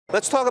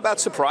Let's talk about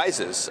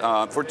surprises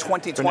for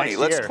 2020.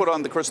 Let's put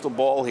on the crystal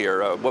ball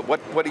here.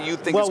 What do you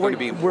think is going to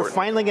be important? We're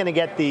finally going to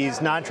get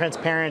these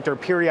non-transparent or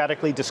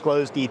periodically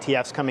disclosed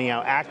ETFs coming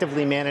out,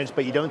 actively managed,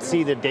 but you don't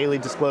see the daily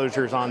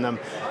disclosures on them.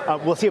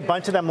 We'll see a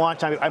bunch of them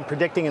launch, I'm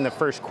predicting, in the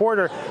first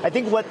quarter. I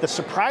think what the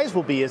surprise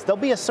will be is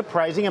there'll be a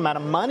surprising amount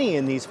of money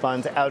in these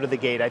funds out of the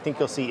gate. I think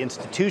you'll see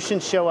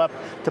institutions show up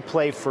to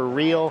play for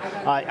real.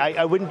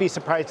 I wouldn't be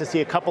surprised to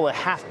see a couple of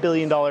 $500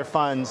 million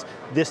funds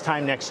this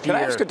time next year.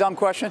 Can I ask a dumb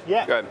question?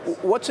 Yeah. Go ahead.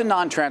 What's a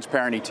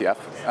non-transparent ETF?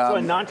 So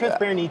a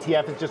non-transparent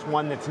ETF is just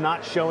one that's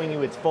not showing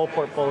you its full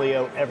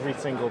portfolio every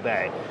single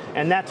day.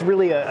 And that's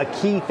really a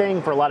key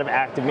thing for a lot of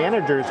active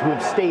managers who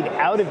have stayed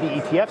out of the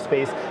ETF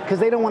space because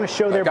they don't want to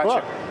show their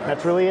book.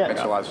 That's really it.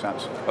 Makes a lot of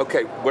sense.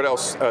 Okay, what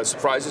else?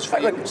 Surprises for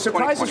you?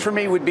 Surprises for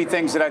me would be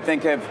things that I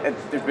think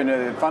there's been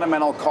a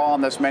fundamental call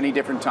on this many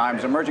different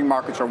times. Emerging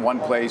markets are one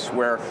place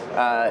where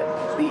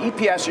the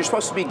EPS, you're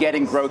supposed to be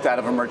getting growth out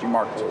of emerging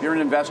markets. If you're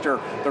an investor,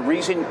 the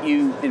reason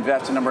you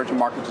invest in emerging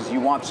markets is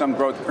you want some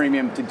growth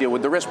premium to deal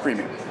with the risk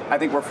premium. I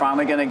think we're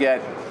finally going to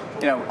get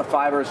a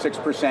 5 or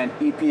 6%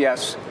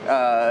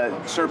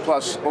 EPS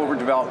surplus over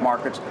developed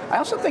markets. I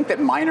also think that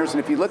miners,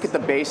 and if you look at the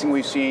basing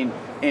we've seen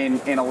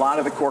in a lot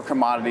of the core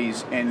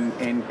commodities, and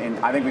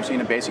I think we've seen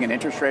a basing in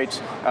interest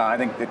rates. I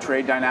think the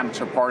trade dynamics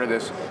are part of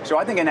this. So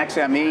I think an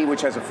XME,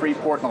 which has a free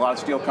port and a lot of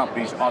steel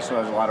companies, also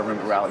has a lot of room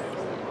to rally.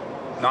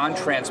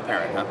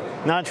 Non-transparent, huh?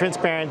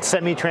 Non-transparent,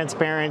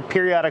 semi-transparent,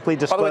 periodically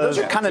disclosed. By the way, those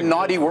are kind of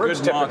naughty words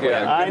typically.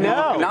 I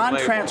know.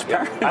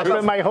 Non-transparent. I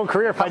spent my whole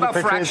career fighting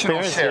for fractional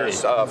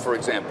transparency. shares, for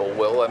example,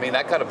 Will? I mean,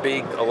 that got a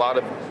big, a lot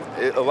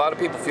of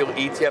people feel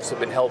ETFs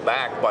have been held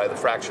back by the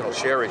fractional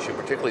share issue,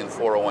 particularly in the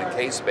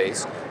 401k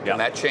space. Can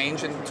that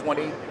change in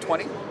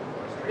 2020?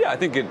 Yeah, I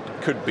think it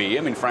could be.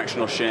 I mean,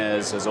 fractional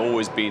shares has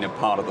always been a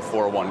part of the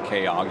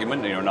 401k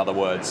argument. In other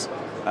words,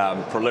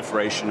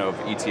 proliferation of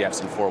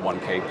ETFs and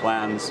 401k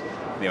plans.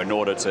 In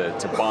order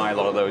to buy a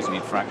lot of those, you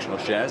need fractional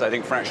shares. I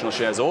think fractional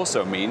shares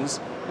also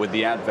means, with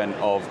the advent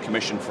of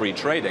commission-free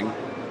trading,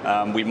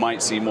 we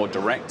might see more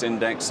direct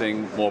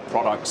indexing, more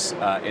products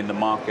in the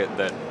market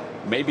that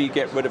maybe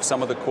get rid of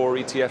some of the core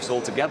ETFs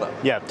altogether.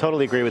 Yeah,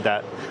 totally agree with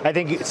that. I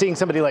think seeing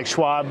somebody like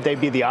Schwab,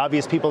 they'd be the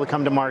obvious people to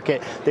come to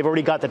market. They've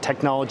already got the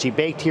technology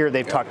baked here.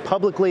 They've talked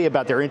publicly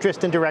about their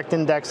interest in direct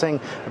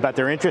indexing, about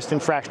their interest in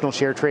fractional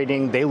share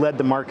trading. They led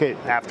the market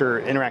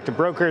after Interactive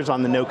Brokers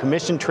on the no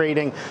commission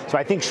trading. So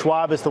I think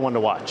Schwab is the one to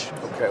watch.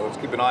 Okay, let's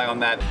keep an eye on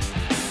that.